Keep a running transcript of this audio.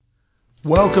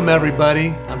Welcome, everybody.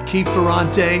 I'm Keith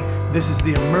Ferrante. This is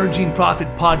the Emerging Prophet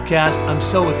Podcast. I'm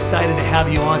so excited to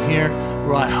have you on here,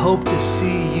 where I hope to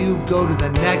see you go to the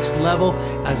next level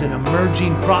as an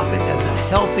emerging prophet, as a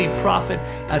healthy prophet,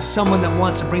 as someone that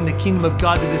wants to bring the kingdom of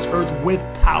God to this earth with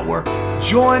power.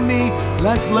 Join me.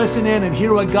 Let's listen in and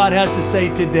hear what God has to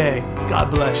say today.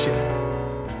 God bless you.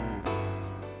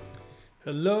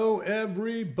 Hello,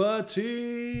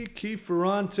 everybody. Keith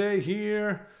Ferrante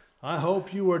here. I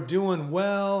hope you are doing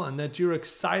well and that you're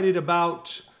excited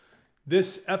about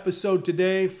this episode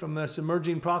today from this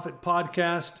Emerging Prophet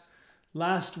Podcast.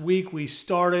 Last week we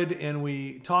started and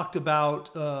we talked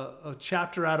about a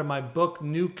chapter out of my book,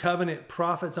 New Covenant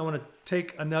Prophets. I want to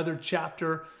take another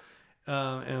chapter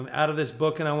out of this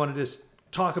book and I want to just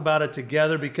talk about it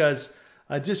together because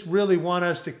I just really want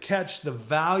us to catch the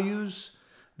values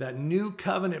that New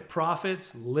Covenant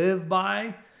prophets live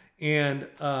by. And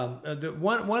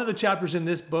one of the chapters in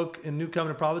this book, in New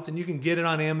Covenant Prophets, and you can get it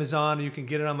on Amazon, or you can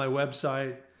get it on my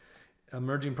website,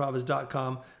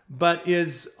 emergingprophets.com, but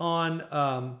is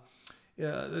on,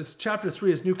 this chapter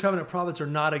 3 is New Covenant Prophets are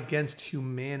not against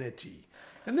humanity.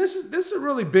 And this is a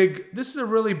really big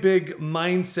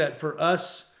mindset for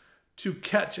us to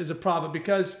catch as a prophet,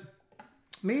 because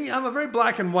I'm a very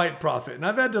black and white prophet, and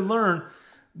I've had to learn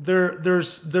there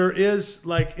is,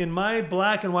 like, in my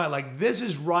black and white, like, this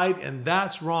is right and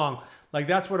that's wrong. Like,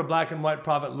 that's what a black and white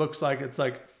prophet looks like. It's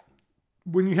like,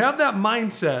 when you have that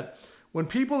mindset, when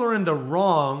people are in the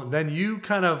wrong, then you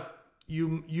kind of,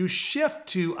 you shift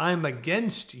to, I'm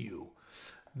against you.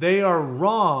 They are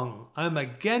wrong. I'm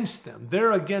against them.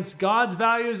 They're against God's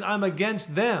values. I'm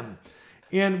against them.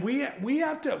 And we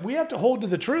have to hold to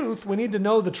the truth. We need to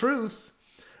know the truth.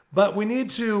 But we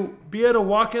need to be able to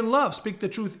walk in love, speak the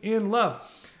truth in love.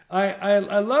 I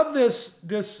love this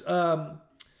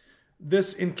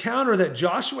encounter that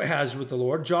Joshua has with the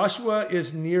Lord. Joshua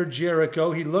is near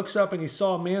Jericho. He looks up and he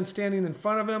saw a man standing in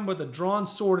front of him with a drawn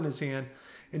sword in his hand.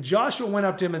 And Joshua went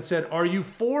up to him and said, "Are you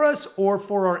for us or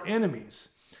for our enemies?"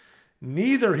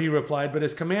 "Neither," he replied, "but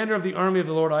as commander of the army of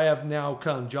the Lord, I have now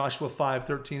come." Joshua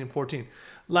 5:13 and 14.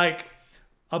 Like,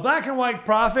 a black and white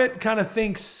prophet kind of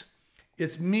thinks,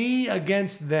 it's me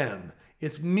against them.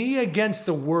 It's me against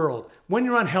the world. When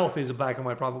you're unhealthy as a black and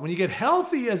white prophet, when you get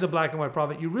healthy as a black and white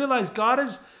prophet, you realize God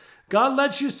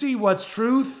lets you see what's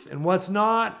truth and what's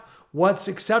not, what's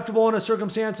acceptable in a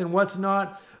circumstance and what's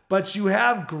not. But you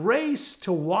have grace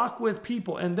to walk with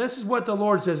people. And this is what the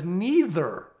Lord says,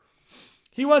 neither.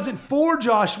 He wasn't for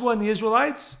Joshua and the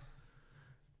Israelites.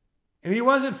 And he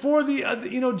wasn't for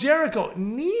Jericho.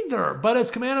 Neither. But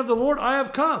as command of the Lord, I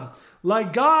have come.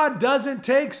 Like, God doesn't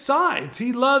take sides.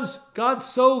 God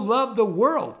so loved the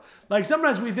world. Like,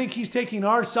 sometimes we think he's taking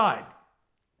our side.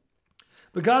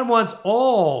 But God wants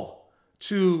all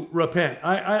to repent.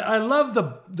 I love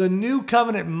the New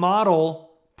Covenant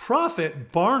model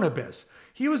prophet, Barnabas.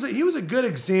 He was a good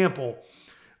example.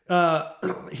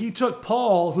 He took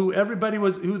Paul, who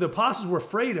the apostles were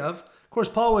afraid of. Of course,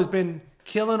 Paul has been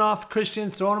killing off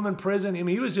Christians, throwing them in prison. I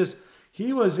mean,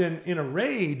 he was in a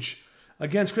rage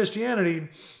against Christianity,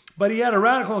 but he had a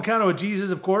radical encounter with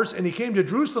Jesus, of course, and he came to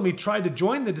Jerusalem. He tried to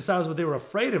join the disciples, but they were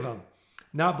afraid of him,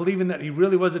 not believing that he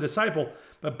really was a disciple.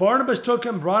 But Barnabas took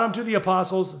him, brought him to the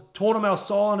apostles, told him how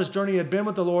Saul on his journey had been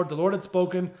with the Lord had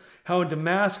spoken, how in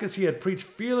Damascus he had preached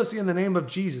fearlessly in the name of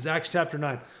Jesus, Acts chapter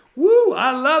 9. Woo,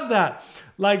 I love that.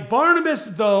 Like, Barnabas,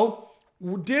 though,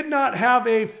 did not have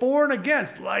a for and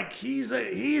against. Like, he's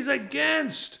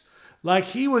against. Like,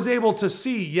 he was able to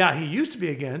see, he used to be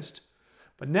against,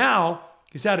 but now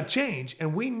he's had a change,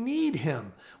 and we need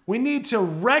him. We need to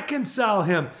reconcile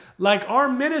him. Like, our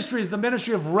ministry is the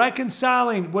ministry of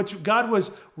reconciling, which God was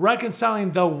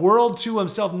reconciling the world to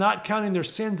himself, not counting their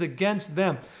sins against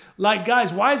them. Like,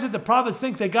 guys, why is it the prophets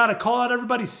think they got to call out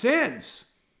everybody's sins?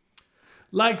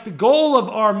 Like, the goal of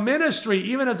our ministry,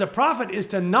 even as a prophet, is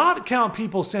to not count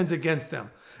people's sins against them.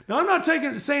 Now, I'm not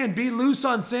saying be loose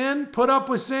on sin, put up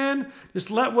with sin, just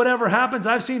let whatever happens.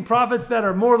 I've seen prophets that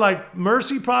are more like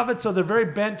mercy prophets, so they're very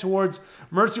bent towards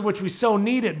mercy, which we so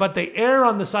need it, but they err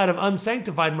on the side of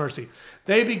unsanctified mercy.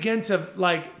 They begin to,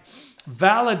 like,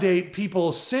 validate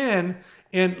people's sin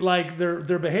and, like,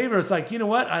 their behavior. It's like, you know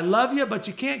what? I love you, but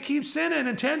you can't keep sinning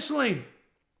intentionally.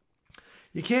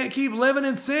 You can't keep living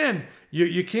in sin.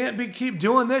 You can't keep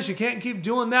doing this. You can't keep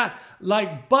doing that.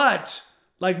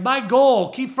 Like, my goal,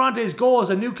 Keith Ferrante's goal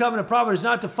as a New Covenant prophet is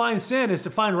not to find sin, it's to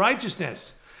find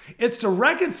righteousness. It's to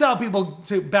reconcile people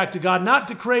back to God, not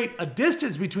to create a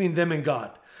distance between them and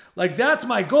God. Like, that's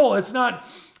my goal. It's not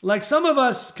like some of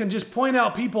us can just point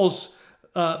out people's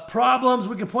problems.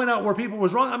 We can point out where people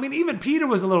was wrong. I mean, even Peter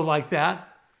was a little like that.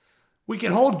 We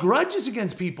can hold grudges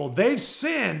against people. They've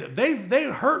sinned.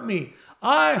 They hurt me.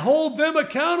 I hold them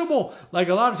accountable. Like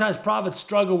a lot of times prophets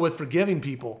struggle with forgiving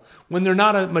people. When they're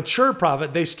not a mature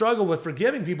prophet, they struggle with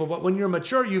forgiving people. But when you're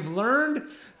mature, you've learned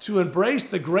to embrace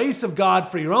the grace of God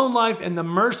for your own life and the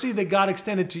mercy that God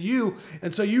extended to you.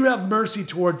 And so you have mercy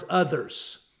towards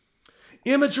others.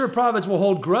 Immature prophets will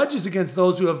hold grudges against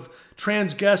those who have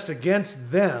transgressed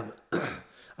against them.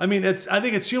 I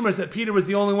think it's humorous that Peter was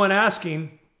the only one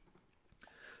asking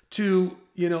to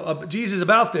Jesus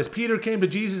about this. Peter came to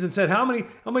Jesus and said, how many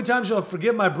times shall I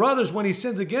forgive my brothers when he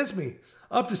sins against me?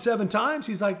 Up to 7 times.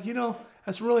 He's like,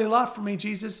 that's really a lot for me,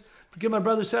 Jesus. Forgive my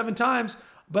brother 7 times,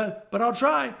 but I'll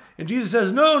try. And Jesus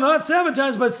says, no, not 7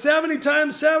 times, but 70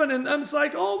 times 7. And I'm just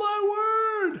like, oh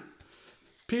my word.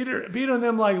 Peter and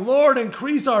them like, Lord,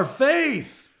 increase our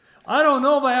faith. I don't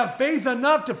know if I have faith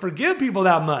enough to forgive people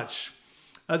that much.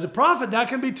 As a prophet, that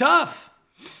can be tough.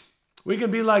 We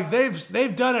can be like,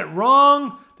 they've done it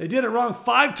wrong. They did it wrong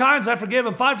 5 times. I forgave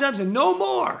them 5 times and no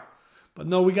more. But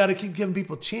no, we got to keep giving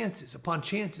people chances upon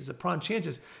chances upon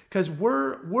chances, because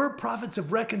we're prophets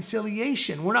of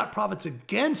reconciliation. We're not prophets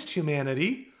against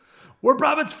humanity. We're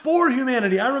prophets for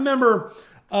humanity. I remember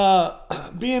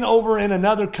being over in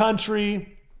another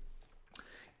country,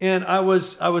 and I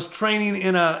was training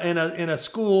in a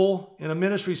school, in a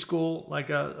ministry school,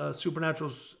 like a supernatural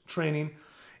training,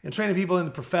 and training people in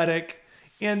the prophetic.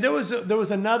 And there was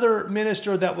another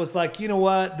minister that was like, you know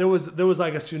what? There was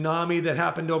like a tsunami that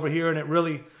happened over here, and it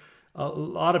really, a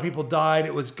lot of people died.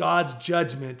 It was God's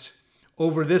judgment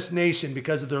over this nation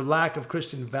because of their lack of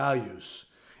Christian values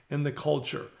in the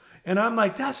culture. And I'm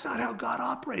like, that's not how God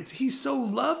operates. He so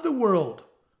loved the world.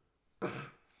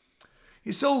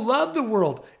 He so loved the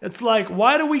world. It's like,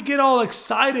 why do we get all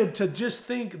excited to just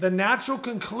think the natural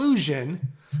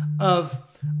conclusion of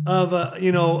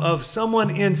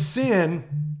someone in sin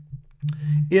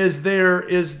is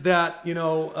that they're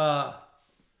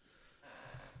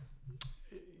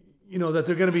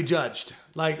going to be judged.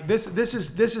 Like this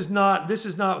is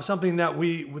not something that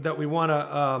we want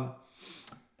to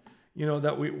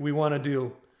we want to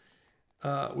do.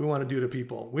 We want to do to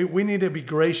people. We need to be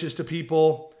gracious to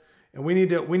people, and we need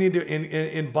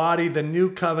to embody the new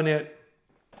covenant.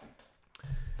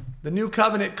 The new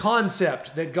covenant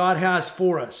concept that God has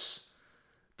for us.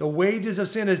 The wages of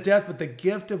sin is death, but the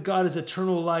gift of God is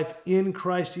eternal life in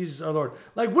Christ Jesus our Lord.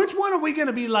 Like, which one are we going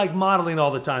to be like modeling all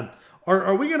the time?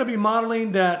 Are we going to be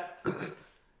modeling that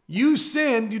you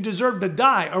sinned, you deserve to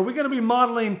die? Are we going to be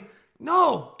modeling,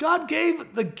 no, God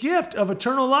gave the gift of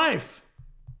eternal life.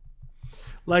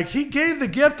 Like he gave the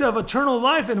gift of eternal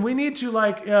life, and we need to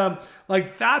like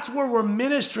that's where we're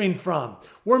ministering from.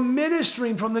 We're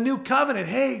ministering from the new covenant.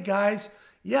 Hey guys,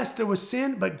 yes, there was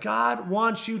sin, but God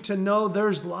wants you to know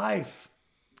there's life.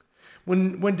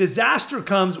 When disaster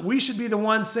comes, we should be the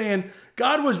ones saying,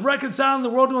 God was reconciling the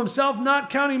world to himself, not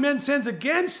counting men's sins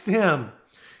against him.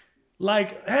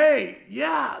 Like, hey,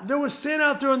 yeah, there was sin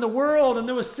out there in the world, and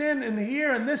there was sin in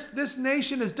here, and this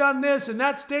nation has done this, and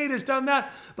that state has done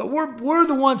that. But we're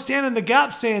the ones standing in the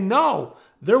gap saying, no,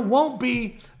 there won't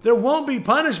be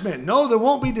punishment. No, there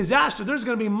won't be disaster. There's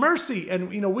going to be mercy. And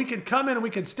we can come in and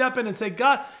we can step in and say,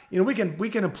 God, we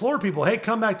can implore people, hey,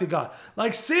 come back to God.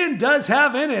 Like sin does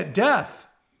have in it death.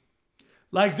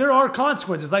 Like there are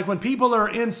consequences. Like when people are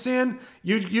in sin,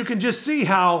 you can just see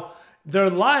how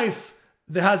their life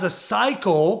that has a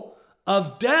cycle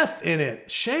of death in it,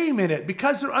 shame in it,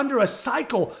 because they're under a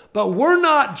cycle. But we're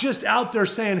not just out there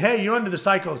saying, hey, you're under the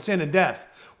cycle of sin and death.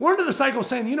 We're under the cycle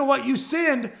saying, you know what, you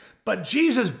sinned, but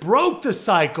Jesus broke the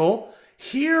cycle.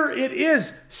 Here it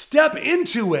is. Step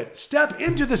into it. Step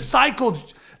into the cycle.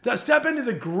 Step into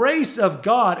the grace of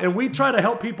God. And we try to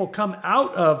help people come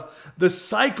out of the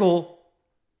cycle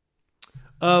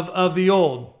of the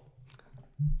old.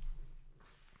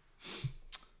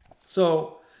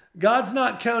 So God's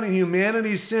not counting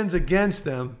humanity's sins against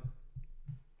them.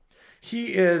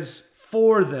 He is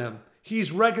for them.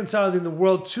 He's reconciling the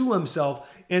world to himself.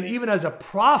 And even as a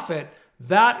prophet,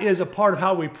 that is a part of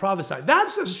how we prophesy.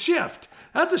 That's a shift.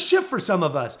 That's a shift for some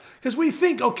of us. Because we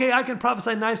think, okay, I can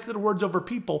prophesy nice little words over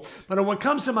people. But when it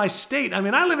comes to my state, I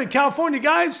live in California,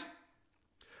 guys.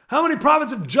 How many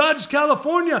prophets have judged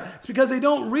California? It's because they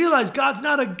don't realize God's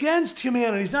not against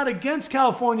humanity. He's not against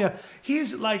California.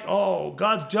 He's like, oh,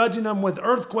 God's judging them with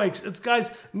earthquakes. It's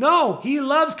guys, no, he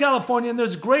loves California and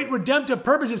there's great redemptive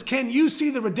purposes. Can you see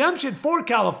the redemption for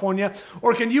California?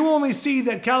 Or can you only see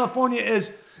that California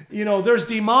is, there's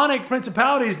demonic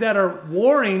principalities that are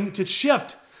warring to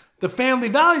shift the family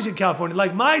values in California?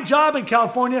 Like my job in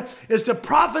California is to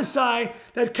prophesy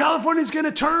that California is going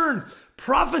to turn.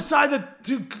 Prophesy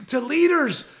to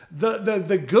leaders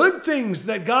the good things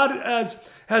that God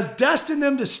has destined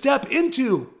them to step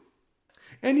into.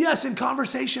 And yes, in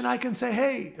conversation, I can say,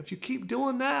 hey, if you keep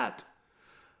doing that,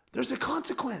 there's a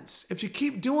consequence. If you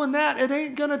keep doing that, it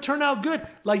ain't going to turn out good.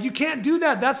 Like, you can't do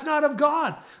that. That's not of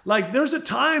God. Like, there's a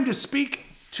time to speak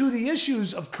to the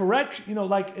issues of correct,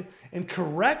 and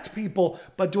correct people,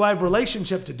 but do I have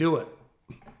relationship to do it?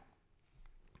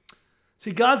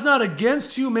 See, God's not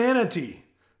against humanity,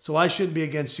 so I shouldn't be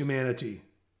against humanity.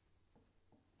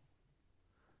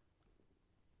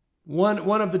 One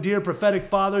of the dear prophetic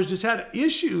fathers just had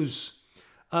issues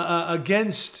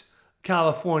against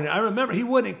California. I remember he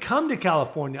wouldn't come to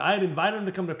California. I had invited him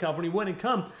to come to California. He wouldn't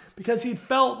come because he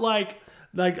felt like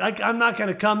I'm not going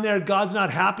to come there. God's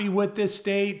not happy with this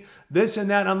state, this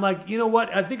and that. I'm like, you know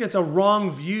what? I think it's a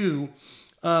wrong view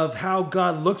of how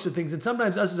God looks at things. And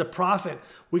sometimes us as a prophet,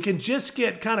 we can just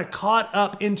get kind of caught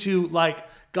up into like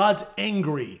God's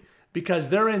angry because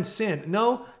they're in sin.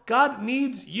 No, God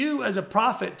needs you as a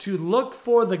prophet to look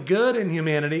for the good in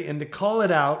humanity and to call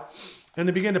it out and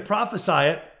to begin to prophesy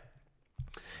it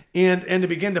and to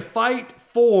begin to fight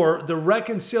for the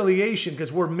reconciliation,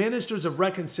 because we're ministers of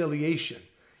reconciliation.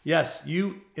 Yes,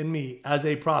 you and me as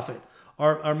a prophet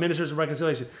are ministers of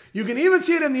reconciliation. You can even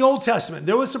see it in the Old Testament.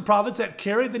 There was some prophets that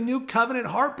carried the new covenant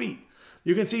heartbeat.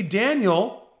 You can see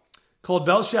Daniel, called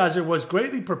Belshazzar, was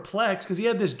greatly perplexed because he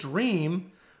had this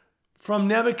dream from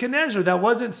Nebuchadnezzar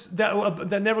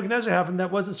that Nebuchadnezzar happened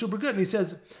that wasn't super good. And he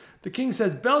says, the king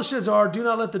says, Belshazzar, do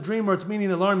not let the dream or its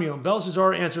meaning alarm you. And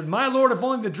Belshazzar answered, my lord, if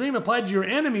only the dream applied to your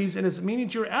enemies and its meaning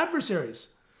to your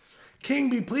adversaries. King,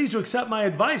 be pleased to accept my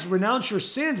advice. Renounce your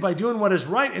sins by doing what is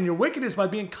right and your wickedness by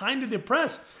being kind to the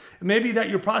oppressed. And maybe that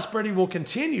your prosperity will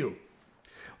continue.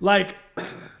 Like,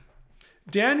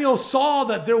 Daniel saw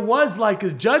that there was like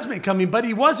a judgment coming, but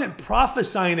he wasn't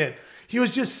prophesying it. He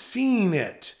was just seeing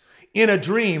it in a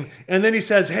dream. And then he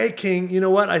says, hey, king, you know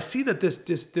what? I see that this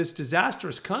disaster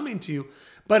is coming to you,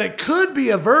 but it could be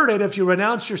averted if you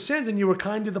renounce your sins and you were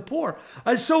kind to the poor.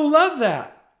 I so love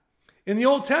that. In the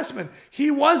Old Testament, he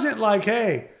wasn't like,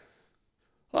 hey,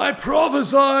 I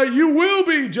prophesy you will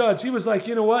be judged. He was like,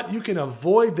 you know what? You can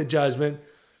avoid the judgment.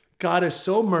 God is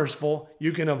so merciful.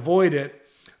 You can avoid it,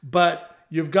 but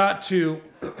you've got to,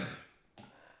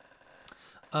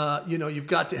 you've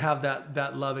got to have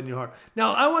that love in your heart.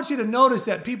 Now, I want you to notice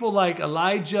that people like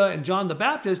Elijah and John the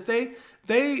Baptist,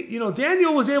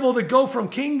 Daniel was able to go from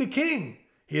king to king.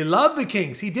 He loved the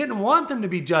kings. He didn't want them to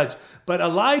be judged. But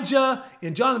Elijah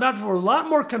and John the Baptist were a lot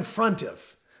more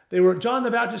confrontive. John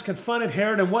the Baptist confronted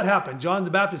Herod, and what happened? John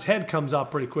the Baptist's head comes off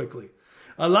pretty quickly.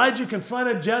 Elijah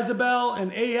confronted Jezebel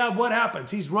and Ahab. What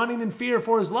happens? He's running in fear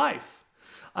for his life.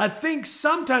 I think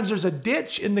sometimes there's a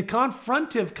ditch in the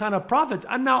confrontive kind of prophets.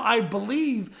 And now I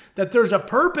believe that there's a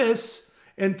purpose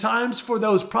in times for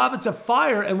those prophets of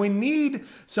fire, and we need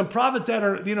some prophets that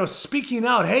are, speaking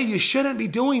out. Hey, you shouldn't be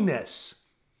doing this.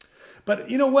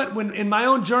 But you know what? When in my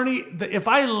own journey, if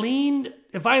I lean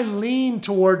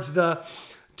towards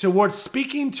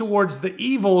speaking towards the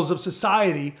evils of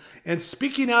society and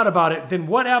speaking out about it, then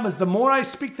what happens? The more I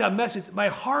speak that message, my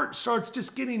heart starts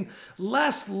just getting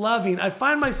less loving. I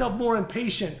find myself more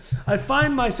impatient. I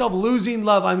find myself losing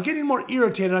love. I'm getting more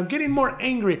irritated. I'm getting more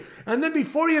angry. And then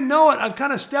before you know it, I've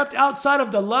kind of stepped outside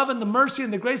of the love and the mercy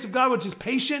and the grace of God, which is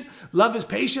patient. Love is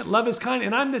patient. Love is kind.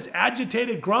 And I'm this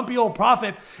agitated, grumpy old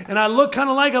prophet. And I look kind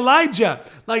of like Elijah.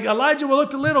 Like Elijah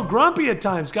looked a little grumpy at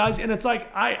times, guys. And it's like,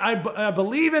 I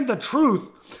believe in the truth,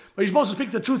 but you're supposed to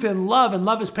speak the truth in love, and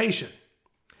love is patient.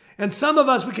 And some of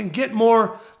us, we can get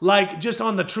more like just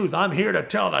on the truth. I'm here to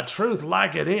tell the truth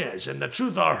like it is, and the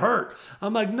truth will hurt.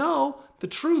 I'm like, no, the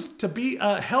truth, to be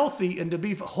healthy and to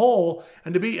be whole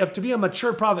and to be a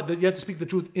mature prophet, that you have to speak the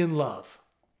truth in love.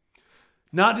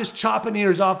 Not just chopping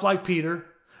ears off like Peter.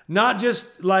 Not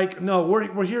just like, no,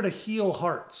 we're here to heal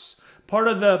hearts. Part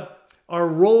of our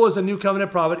role as a new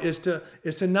covenant prophet is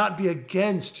to not be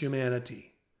against humanity.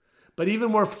 But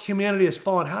even where humanity has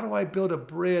fallen, how do I build a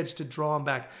bridge to draw them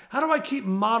back? How do I keep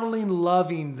modeling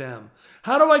loving them?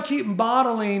 How do I keep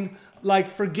modeling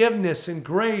like forgiveness and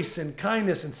grace and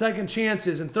kindness and second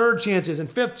chances and third chances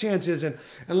and fifth chances and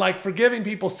like forgiving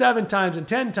people 7 times and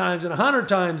 10 times and 100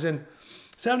 times and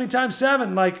 70 times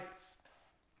 7? Like,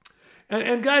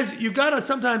 and guys, you gotta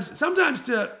sometimes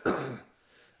to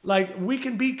like, we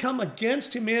can become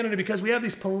against humanity because we have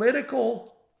these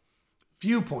political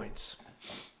viewpoints.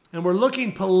 And we're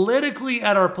looking politically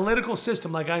at our political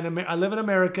system. Like I live in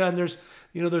America, and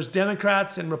there's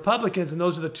Democrats and Republicans, and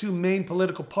those are the two main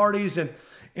political parties. And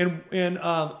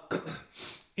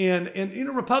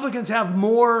Republicans have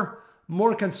more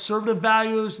more conservative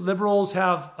values. Liberals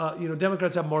have,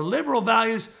 Democrats have more liberal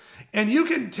values. And you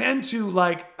can tend to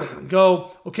like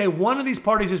go, okay, one of these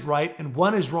parties is right and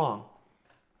one is wrong.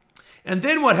 And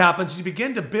then what happens is you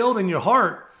begin to build in your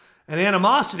heart an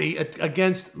animosity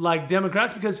against like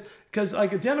Democrats because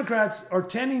like the Democrats are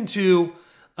tending to,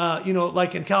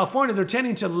 like in California, they're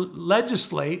tending to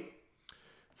legislate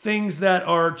things that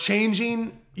are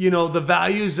changing, the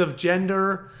values of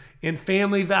gender and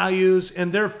family values.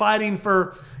 And they're fighting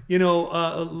for,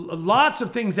 lots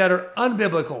of things that are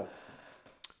unbiblical.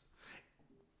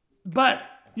 But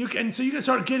you can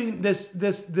start getting this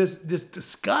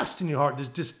disgust in your heart, this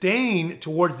disdain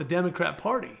towards the Democrat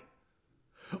Party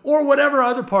or whatever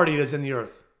other party it is in the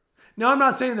earth. Now, I'm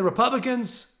not saying the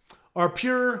Republicans are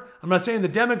pure. I'm not saying the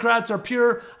Democrats are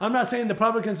pure. I'm not saying the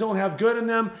Republicans don't have good in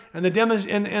them, and the Democrats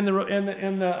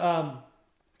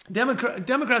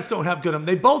don't have good in them.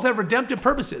 They both have redemptive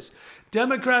purposes.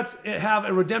 Democrats have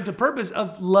a redemptive purpose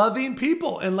of loving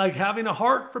people and like having a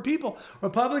heart for people.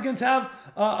 Republicans have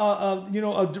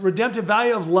a redemptive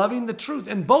value of loving the truth,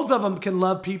 and both of them can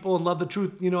love people and love the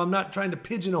truth. I'm not trying to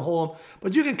pigeonhole them,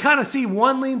 but you can kind of see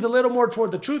one leans a little more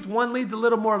toward the truth, one leans a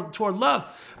little more toward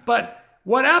love. But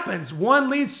what happens? One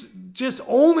leads just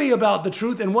only about the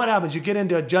truth, and what happens? You get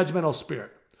into a judgmental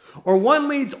spirit. Or one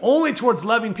leads only towards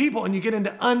loving people and you get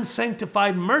into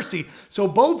unsanctified mercy. So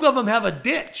both of them have a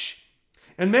ditch.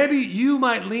 And maybe you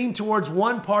might lean towards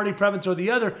one party preference or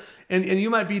the other, and you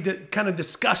might be kind of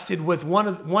disgusted with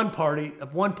one party,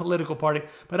 one political party.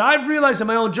 But I've realized in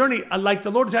my own journey, like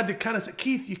the Lord has had to kind of say,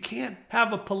 Keith, you can't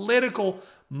have a political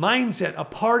mindset, a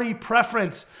party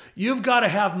preference. You've got to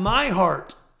have my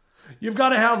heart. You've got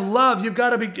to have love. You've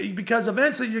got to be, because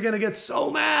eventually you're going to get so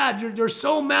mad. You're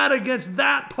so mad against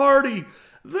that party.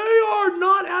 They are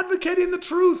not advocating the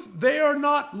truth. They are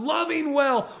not loving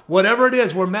well. Whatever it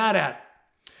is, we're mad at.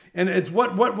 And it's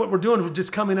what we're doing. We're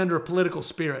just coming under a political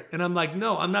spirit. And I'm like,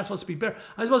 no, I'm not supposed to be bitter.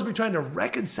 I'm supposed to be trying to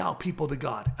reconcile people to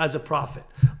God as a prophet.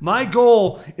 My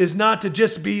goal is not to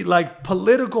just be like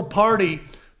political party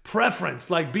preference,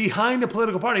 like behind a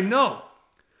political party. No.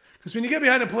 Because when you get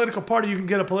behind a political party, you can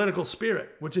get a political spirit,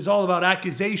 which is all about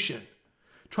accusation,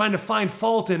 trying to find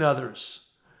fault in others.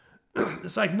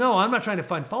 It's like, no, I'm not trying to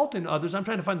find fault in others. I'm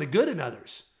trying to find the good in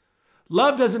others.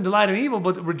 Love doesn't delight in evil,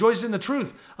 but rejoices in the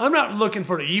truth. I'm not looking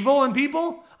for evil in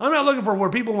people. I'm not looking for where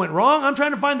people went wrong. I'm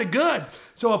trying to find the good.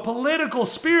 So a political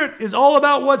spirit is all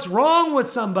about what's wrong with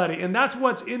somebody. And that's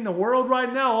what's in the world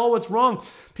right now, all what's wrong.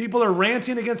 People are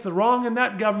ranting against the wrong in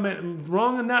that government and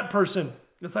wrong in that person.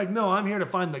 It's like, no, I'm here to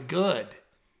find the good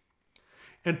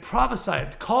and prophesy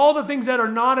it. Call the things that are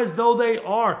not as though they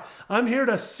are. I'm here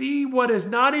to see what is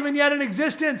not even yet in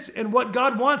existence and what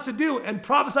God wants to do and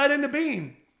prophesy it into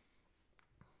being.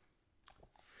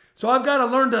 So I've got to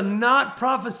learn to not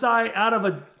prophesy out of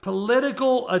a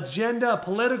political agenda, a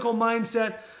political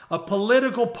mindset, a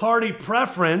political party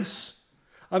preference.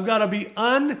 I've got to be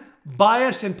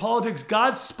unbiased in politics.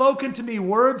 God's spoken to me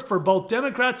words for both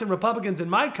Democrats and Republicans in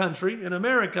my country, in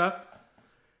America.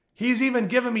 He's even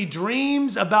given me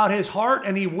dreams about his heart,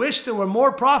 and he wished there were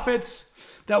more prophets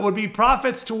that would be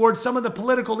prophets towards some of the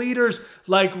political leaders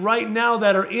like right now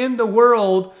that are in the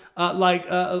world.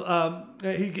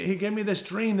 He gave me this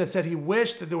dream that said he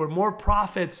wished that there were more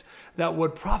prophets that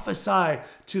would prophesy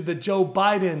to the Joe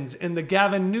Bidens and the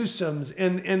Gavin Newsoms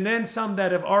and then some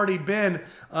that have already been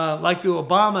like the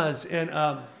Obamas and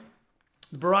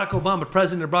Barack Obama,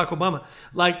 President Barack Obama.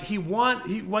 Like he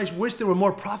wished there were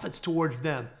more prophets towards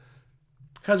them.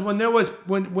 Because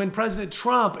when President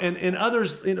Trump and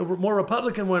others, more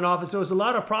Republican were in office, there was a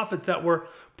lot of prophets that were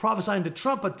prophesying to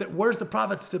Trump, but where's the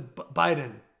prophets to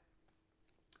Biden?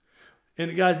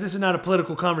 And guys, this is not a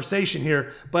political conversation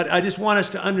here, but I just want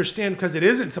us to understand, because it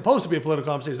isn't supposed to be a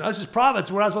political conversation. Us as prophets,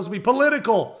 we're not supposed to be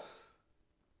political.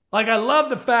 Like I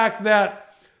love the fact that,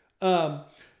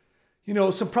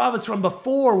 some prophets from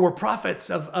before were prophets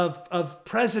of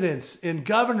presidents and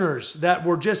governors that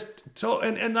were just so,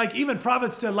 and like even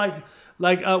prophets to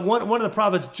one of the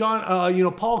prophets,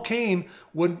 Paul Cain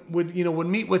would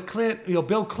meet with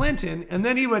Bill Clinton, and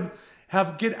then he would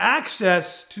get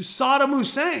access to Saddam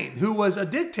Hussein, who was a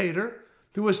dictator,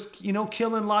 who was,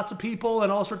 killing lots of people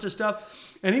and all sorts of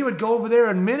stuff. And he would go over there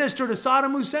and minister to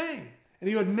Saddam Hussein. And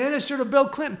he would minister to Bill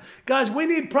Clinton. Guys, we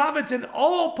need prophets in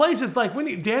all places. Like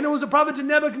Daniel was a prophet to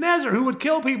Nebuchadnezzar who would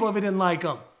kill people if he didn't like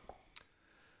them.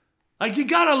 Like you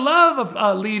got to love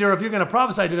a leader if you're going to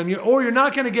prophesy to them, or you're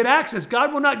not going to get access.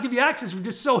 God will not give you access if you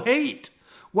just so hate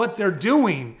what they're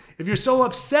doing, if you're so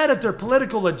upset at their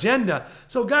political agenda.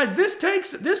 So guys, this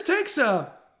takes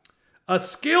a a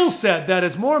skill set that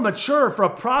is more mature for a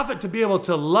prophet to be able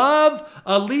to love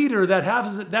a leader that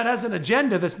has an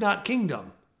agenda that's not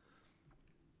kingdom.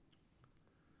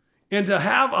 And to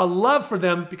have a love for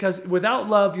them, because without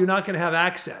love, you're not going to have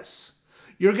access.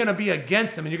 You're going to be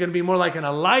against them, and you're going to be more like an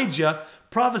Elijah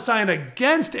prophesying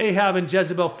against Ahab and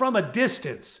Jezebel from a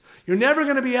distance. You're never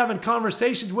going to be having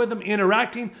conversations with them,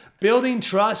 interacting, building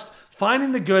trust,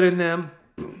 finding the good in them.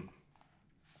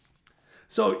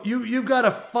 So you've got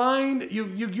to find,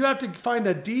 you have to find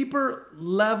a deeper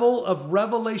level of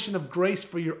revelation of grace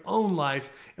for your own life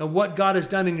and what God has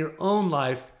done in your own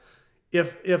life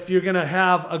if you're going to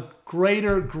have a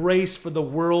greater grace for the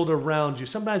world around you.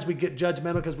 Sometimes we get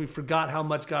judgmental because we forgot how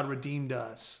much God redeemed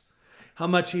us, how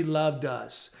much he loved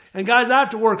us. And guys, I have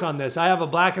to work on this. I have a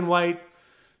black and white,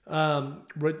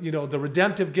 the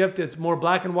redemptive gift. It's more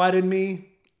black and white in me,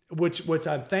 which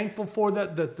I'm thankful for,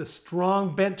 the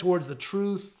strong bent towards the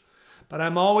truth. But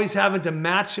I'm always having to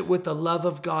match it with the love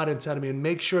of God inside of me and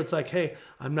make sure it's like, hey,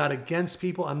 I'm not against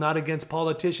people. I'm not against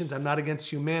politicians. I'm not against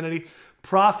humanity.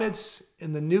 Prophets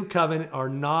in the new covenant are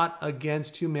not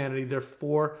against humanity. They're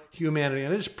for humanity.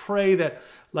 And I just pray that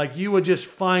like you would just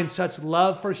find such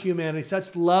love for humanity,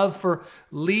 such love for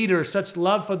leaders, such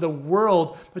love for the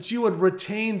world, but you would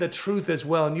retain the truth as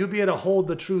well. And you'd be able to hold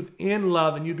the truth in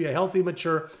love, and you'd be a healthy,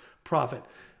 mature prophet.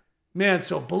 Man,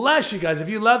 so bless you guys. If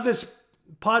you love this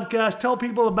podcast, tell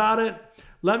people about it.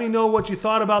 Let me know what you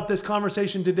thought about this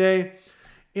conversation today.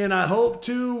 And I hope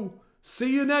to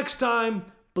see you next time.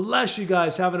 Bless you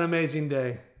guys. Have an amazing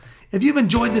day. If you've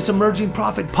enjoyed this Emerging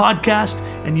Prophet podcast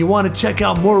and you want to check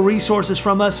out more resources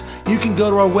from us, you can go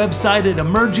to our website at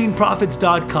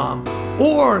emergingprophets.com,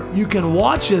 or you can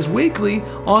watch us weekly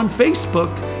on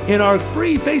Facebook in our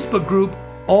free Facebook group,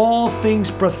 All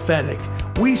Things Prophetic.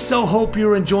 We so hope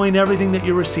you're enjoying everything that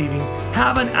you're receiving.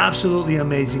 Have an absolutely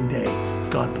amazing day.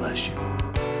 God bless you.